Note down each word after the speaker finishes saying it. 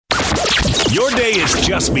Your day has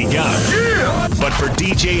just begun. Yeah! But for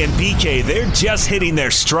DJ and PK, they're just hitting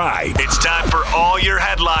their stride. It's time for all your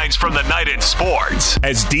headlines from the night in sports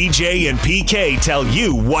as DJ and PK tell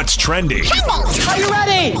you what's trending. Are you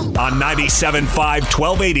ready? On 97.5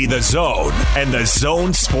 1280 The Zone and The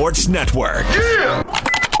Zone Sports Network. Yeah!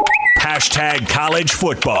 Hashtag college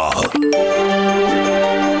football.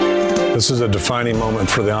 This is a defining moment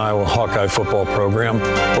for the Iowa Hawkeye football program.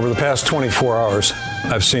 Over the past 24 hours,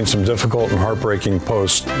 I've seen some difficult and heartbreaking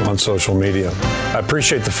posts on social media. I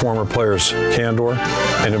appreciate the former players' candor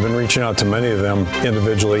and have been reaching out to many of them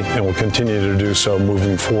individually and will continue to do so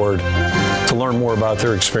moving forward to learn more about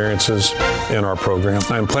their experiences in our program.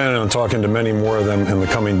 I'm planning on talking to many more of them in the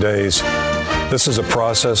coming days. This is a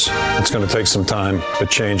process. It's going to take some time,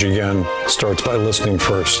 but change, again, starts by listening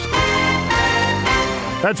first.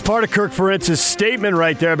 That's part of Kirk Ferentz's statement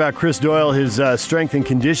right there about Chris Doyle, his strength and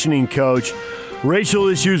conditioning coach. Racial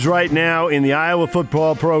issues right now in the Iowa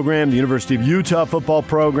football program, the University of Utah football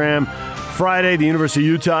program. Friday, the University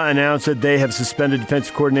of Utah announced that they have suspended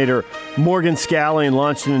defensive coordinator Morgan Scalley and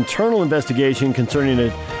launched an internal investigation concerning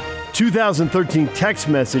a 2013 text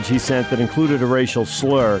message he sent that included a racial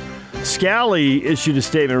slur. Scalley issued a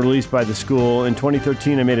statement released by the school. In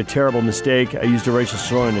 2013, I made a terrible mistake. I used a racial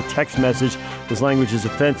slur in a text message. This language is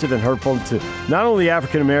offensive and hurtful to not only the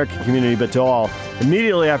African-American community, but to all.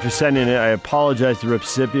 Immediately after sending it, I apologized to the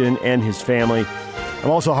recipient and his family. I'm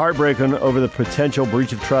also heartbroken over the potential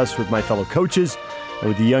breach of trust with my fellow coaches and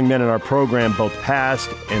with the young men in our program, both past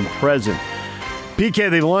and present.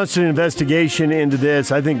 PK, they've launched an investigation into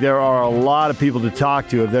this. I think there are a lot of people to talk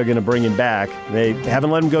to if they're going to bring him back. They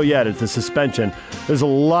haven't let him go yet. It's a suspension. There's a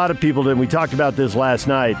lot of people, and we talked about this last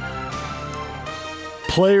night.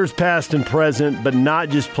 Players past and present, but not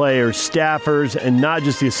just players, staffers, and not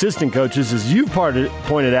just the assistant coaches, as you've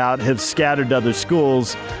pointed out, have scattered to other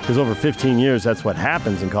schools, because over 15 years, that's what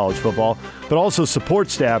happens in college football, but also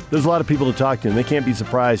support staff. There's a lot of people to talk to, and they can't be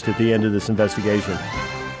surprised at the end of this investigation.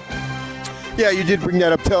 Yeah, you did bring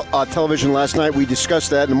that up television last night. We discussed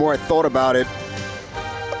that, and the more I thought about it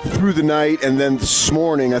through the night and then this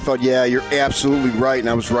morning, I thought, yeah, you're absolutely right. And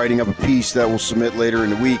I was writing up a piece that we'll submit later in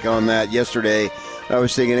the week on that yesterday. I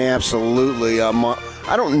was thinking, absolutely.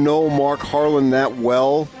 I don't know Mark Harlan that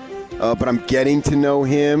well, but I'm getting to know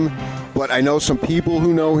him. But I know some people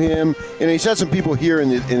who know him. And he's had some people here in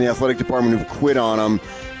the athletic department who've quit on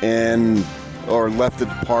him or left the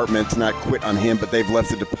department, not quit on him, but they've left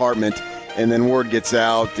the department. And then word gets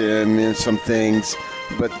out and some things,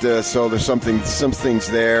 but so there's some things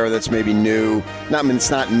there that's maybe new. It's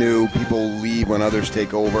not new. People leave when others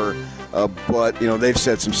take over, but they've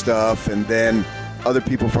said some stuff, and then other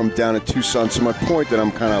people from down in Tucson. So my point, that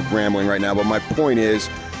I'm kind of rambling right now, but my point is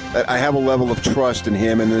that I have a level of trust in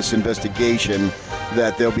him and this investigation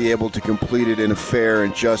that they'll be able to complete it in a fair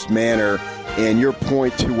and just manner. And your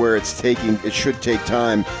point to where it should take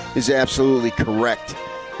time is absolutely correct.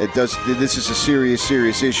 This is a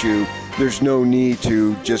serious issue. There's no need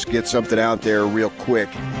to just get something out there real quick.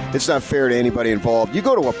 It's not fair to anybody involved. You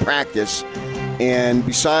go to a practice, and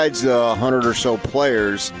besides the 100 or so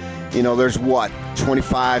players, there's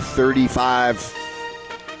 25, 35,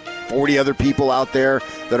 40 other people out there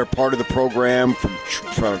that are part of the program,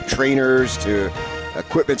 from trainers to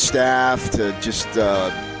equipment staff to just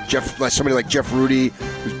somebody like Jeff Rudy,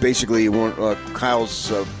 who's basically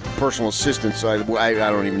Kyle's personal assistant. So I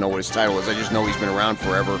don't even know what his title is. I just know he's been around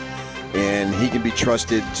forever, and he can be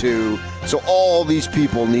trusted too. So all these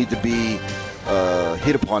people need to be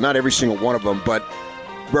hit upon. Not every single one of them, but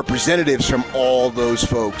representatives from all those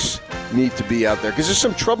folks need to be out there, because there's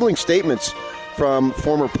some troubling statements from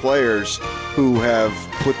former players who have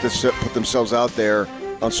put themselves out there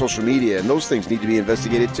on social media, and those things need to be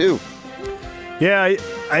investigated too. Yeah,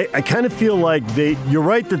 I kind of feel like you're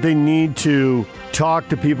right that they need to talk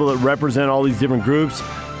to people that represent all these different groups,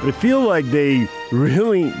 but I feel like they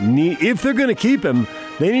really need, if they're going to keep him,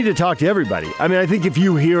 they need to talk to everybody. I mean, I think if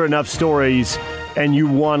you hear enough stories and you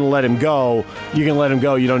want to let him go, you can let him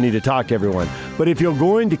go. You don't need to talk to everyone. But if you're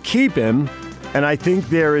going to keep him, and I think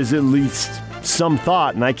there is at least some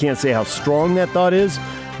thought, and I can't say how strong that thought is,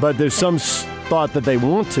 but there's some thought that they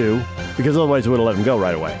want to, because otherwise they would have let him go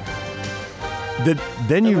right away.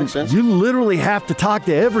 Then you literally have to talk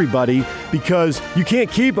to everybody, because you can't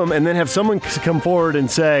keep them and then have someone come forward and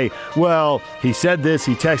say, well, he said this,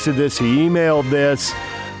 he texted this, he emailed this.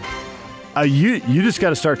 You just got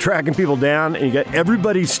to start tracking people down, and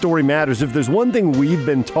everybody's story matters. If there's one thing we've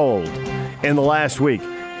been told in the last week,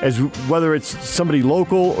 as whether it's somebody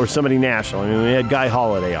local or somebody national. I mean, we had Guy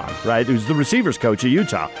Holiday on, right? Who's the receivers coach at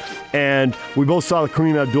Utah. And we both saw the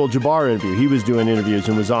Kareem Abdul-Jabbar interview. He was doing interviews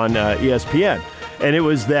and was on ESPN. And it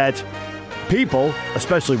was that people,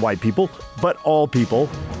 especially white people, but all people,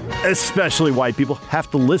 especially white people, have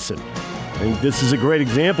to listen. I think this is a great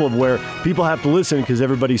example of where people have to listen because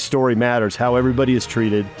everybody's story matters. How everybody is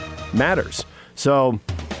treated matters. So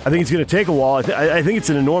I think it's going to take a while. I think it's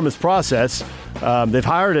an enormous process. They've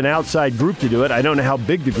hired an outside group to do it. I don't know how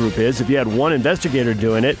big the group is. If you had one investigator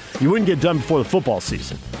doing it, you wouldn't get done before the football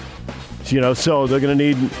season. So they're going to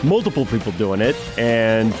need multiple people doing it,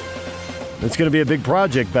 and it's going to be a big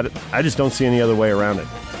project, but I just don't see any other way around it.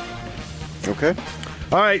 Okay.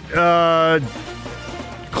 All right.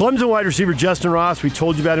 Clemson wide receiver Justin Ross, we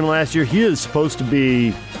told you about him last year. He is supposed to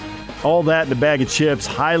be all that in a bag of chips,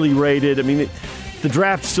 highly rated. I mean, the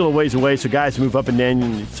draft is still a ways away, so guys move up and down.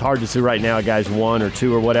 It's hard to see right now, guys 1 or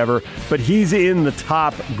 2 or whatever. But he's in the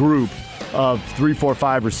top group of 3, 4,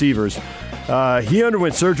 5 receivers. He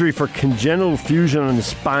underwent surgery for congenital fusion on his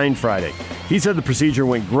spine Friday. He said the procedure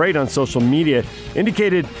went great on social media,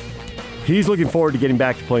 indicated he's looking forward to getting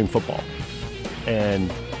back to playing football.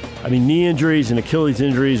 And, I mean, knee injuries and Achilles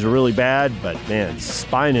injuries are really bad, but, man,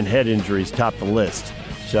 spine and head injuries top the list.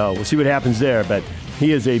 So we'll see what happens there, but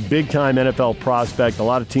he is a big-time NFL prospect. A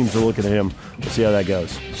lot of teams are looking at him. We'll see how that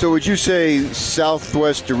goes. So would you say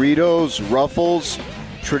Southwest Doritos, Ruffles,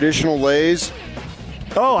 traditional Lay's?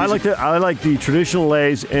 Oh, I like the traditional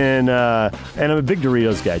Lay's, and I'm a big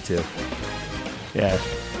Doritos guy too. Yeah,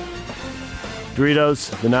 Doritos,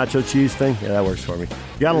 the nacho cheese thing. Yeah, that works for me.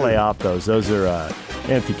 You gotta lay off those. Those are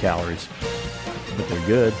empty calories, but they're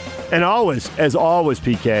good. And always,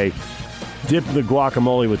 PK, dip the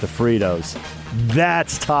guacamole with the Fritos.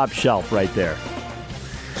 That's top shelf right there.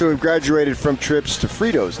 So we've graduated from trips to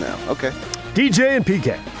Fritos now. Okay. DJ and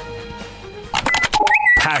PK.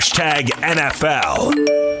 Hashtag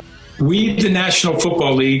NFL. We, the National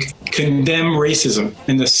Football League, condemn racism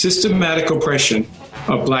and the systematic oppression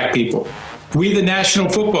of black people. We, the National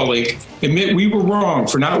Football League, admit we were wrong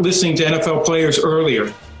for not listening to NFL players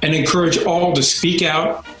earlier and encourage all to speak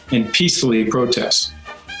out and peacefully protest.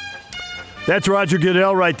 That's Roger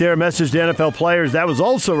Goodell right there, message to NFL players. That was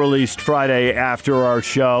also released Friday after our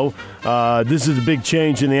show. This is a big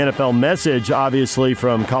change in the NFL message, obviously,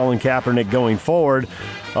 from Colin Kaepernick going forward.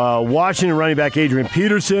 Washington running back Adrian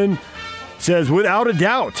Peterson says, without a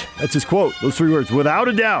doubt, that's his quote, those 3 words, without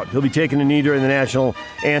a doubt, he'll be taking a knee during the national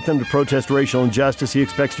anthem to protest racial injustice. He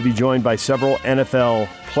expects to be joined by several NFL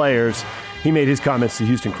players. He made his comments to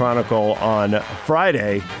Houston Chronicle on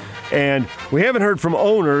Friday. And we haven't heard from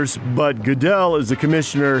owners, but Goodell is the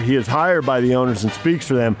commissioner. He is hired by the owners and speaks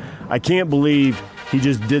for them. I can't believe he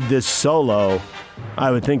just did this solo. I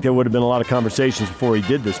would think there would have been a lot of conversations before he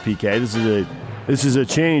did this, PK. This is a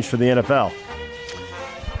change for the NFL.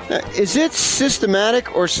 Is it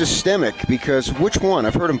systematic or systemic? Because which one?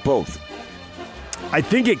 I've heard them both. I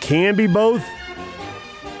think it can be both,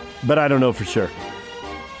 but I don't know for sure.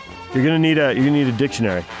 You're gonna need a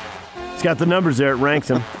dictionary. It's got the numbers there. It ranks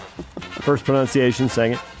them. First pronunciation,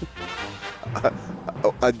 second.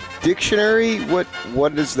 A dictionary?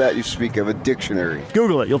 What is that you speak of? A dictionary?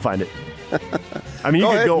 Google it. You'll find it. I mean, you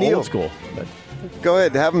could go Neil. old school. But. Go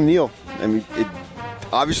ahead. Have them kneel. I mean,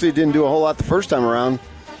 obviously it didn't do a whole lot the first time around.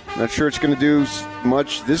 Not sure it's going to do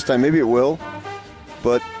much this time. Maybe it will.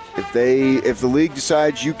 But if the league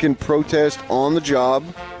decides you can protest on the job,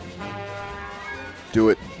 do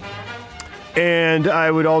it. And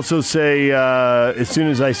I would also say, as soon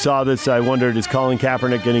as I saw this, I wondered, is Colin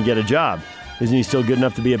Kaepernick going to get a job? Isn't he still good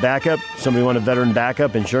enough to be a backup? Somebody want a veteran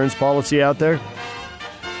backup insurance policy out there?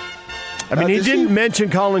 I mean, he didn't mention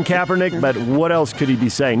Colin Kaepernick, but what else could he be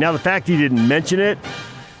saying? Now, the fact he didn't mention it,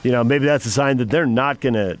 maybe that's a sign that they're not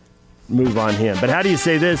going to move on him. But how do you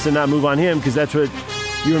say this and not move on him? Because that's what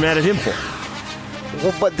you were mad at him for.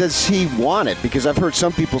 Well, but does he want it? Because I've heard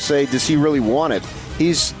some people say, does he really want it?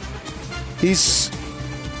 He's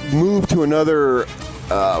moved to another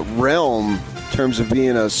realm in terms of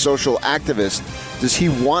being a social activist. Does he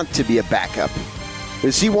want to be a backup?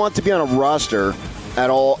 Does he want to be on a roster at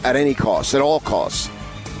all costs?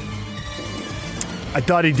 I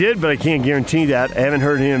thought he did, but I can't guarantee that. I haven't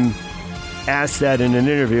heard him ask that in an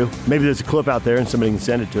interview. Maybe there's a clip out there and somebody can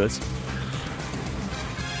send it to us.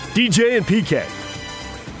 DJ and PK.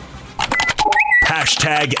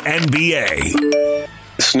 Hashtag NBA.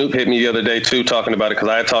 Snoop hit me the other day, too, talking about it, because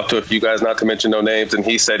I had talked to a few guys, not to mention no names, and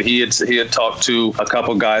he said he had talked to a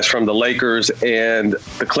couple guys from the Lakers and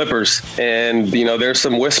the Clippers, and, there's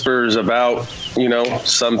some whispers about,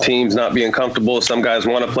 some teams not being comfortable. Some guys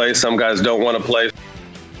want to play, some guys don't want to play.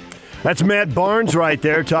 That's Matt Barnes right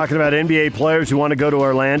there talking about NBA players who want to go to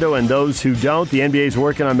Orlando and those who don't. The NBA is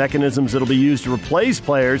working on mechanisms that will be used to replace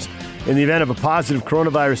players in the event of a positive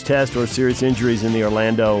coronavirus test or serious injuries in the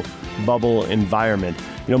Orlando bubble environment.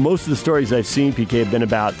 You know, most of the stories I've seen, PK, have been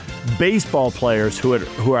about baseball players who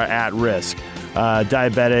are at risk.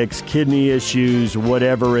 Diabetics, kidney issues,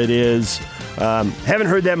 whatever it is. Haven't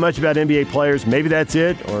heard that much about NBA players. Maybe that's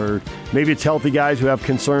it, or maybe it's healthy guys who have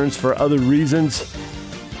concerns for other reasons.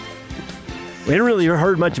 We hadn't really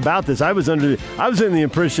heard much about this. I was in the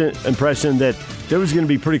impression that there was going to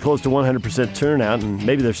be pretty close to 100% turnout, and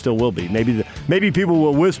maybe there still will be. Maybe people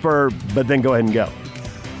will whisper, but then go ahead and go.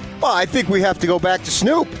 Well, I think we have to go back to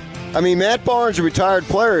Snoop. I mean, Matt Barnes, a retired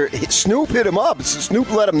player, Snoop hit him up.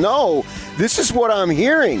 Snoop let him know, this is what I'm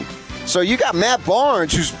hearing. So you got Matt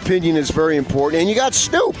Barnes, whose opinion is very important, and you got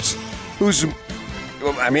Snoop's, who's,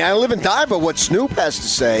 I mean, I live and die by what Snoop has to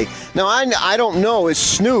say. Now, I don't know,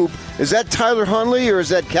 is that Tyler Huntley or is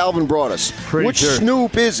that Calvin Broadus? Which sure.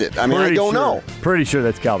 Snoop is it? I mean, I don't know. Pretty sure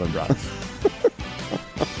that's Calvin Broadus.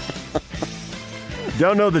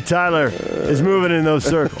 Don't know that Tyler is moving in those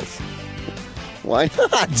circles. Why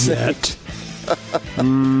not? Yet.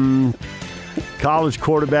 College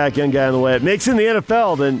quarterback, young guy on the way. It makes it in the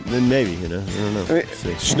NFL, then maybe, I don't know. I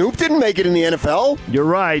mean, Snoop didn't make it in the NFL. You're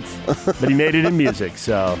right, but he made it in music,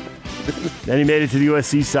 so. Then he made it to the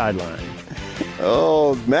USC sideline.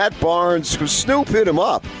 Oh, Matt Barnes, Snoop hit him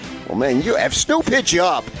up. Well, man, if Snoop hits you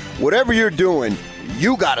up, whatever you're doing,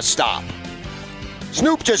 you got to stop.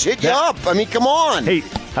 Snoop just hit you up. I mean, come on. Hey,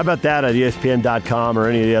 how about that at ESPN.com or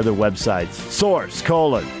any of the other websites? Source,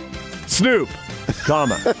 Snoop,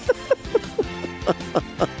 comma.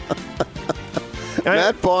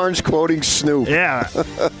 Matt Barnes quoting Snoop. Yeah.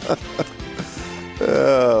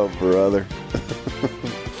 Oh, brother.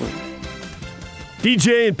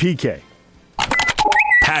 DJ and PK.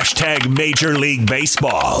 Hashtag Major League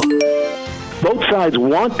Baseball. Both sides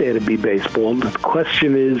want there to be baseball. The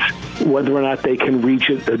question is whether or not they can reach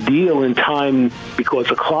a deal in time because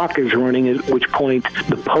the clock is running, at which point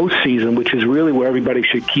the postseason, which is really where everybody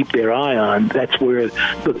should keep their eye on, that's where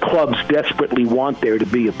the clubs desperately want there to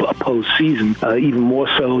be a postseason, even more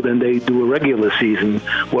so than they do a regular season,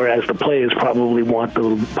 whereas the players probably want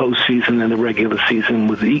the postseason and the regular season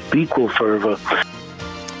with equal fervor.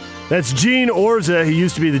 That's Gene Orza. He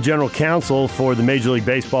used to be the general counsel for the Major League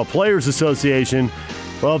Baseball Players Association.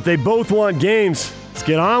 Well, if they both want games, let's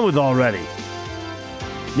get on with it already.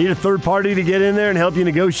 Need a third party to get in there and help you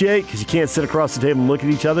negotiate because you can't sit across the table and look at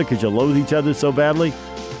each other because you loathe each other so badly.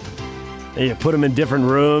 And you put them in different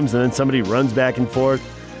rooms and then somebody runs back and forth.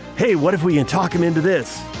 Hey, what if we can talk them into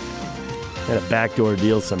this? Had a backdoor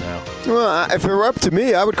deal somehow. Well, if it were up to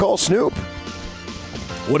me, I would call Snoop.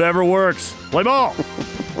 Whatever works. Play ball.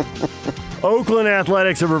 Oakland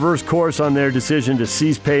Athletics have reversed course on their decision to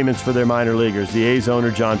cease payments for their minor leaguers. The A's owner,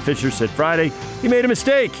 John Fisher, said Friday he made a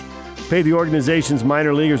mistake. Paid the organization's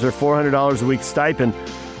minor leaguers their $400 a week stipend.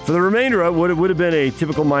 For the remainder of what would have been a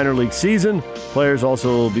typical minor league season, players also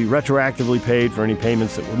will be retroactively paid for any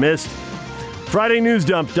payments that were missed. Friday news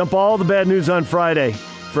dump. Dump all the bad news on Friday.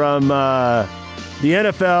 From the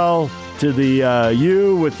NFL to the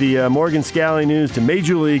U with the Morgan Scalley news to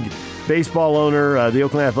Major League Baseball owner, the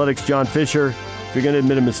Oakland Athletics, John Fisher. If you're going to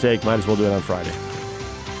admit a mistake, might as well do it on Friday.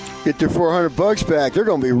 Get their $400 back. They're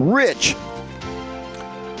going to be rich.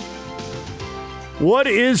 What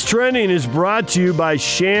is Trending is brought to you by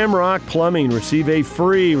Shamrock Plumbing. Receive a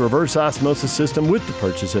free reverse osmosis system with the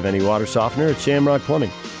purchase of any water softener at Shamrock Plumbing.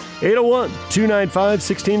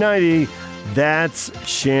 801-295-1690. That's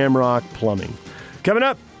Shamrock Plumbing. Coming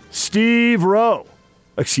up, Steve Rowe.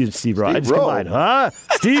 Excuse me, Steve Rowe. I just combined.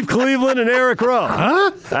 Steve Cleveland and Eric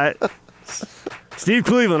Rowe. Steve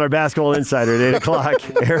Cleveland, our basketball insider at 8 o'clock.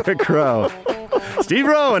 Eric Rowe. Steve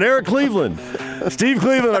Rowe and Eric Cleveland. Steve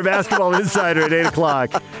Cleveland, our basketball insider at 8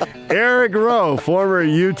 o'clock. Eric Rowe, former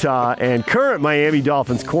Utah and current Miami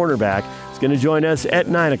Dolphins cornerback, is going to join us at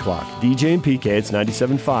 9 o'clock. DJ and PK, it's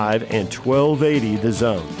 97.5 and 1280 The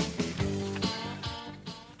Zone.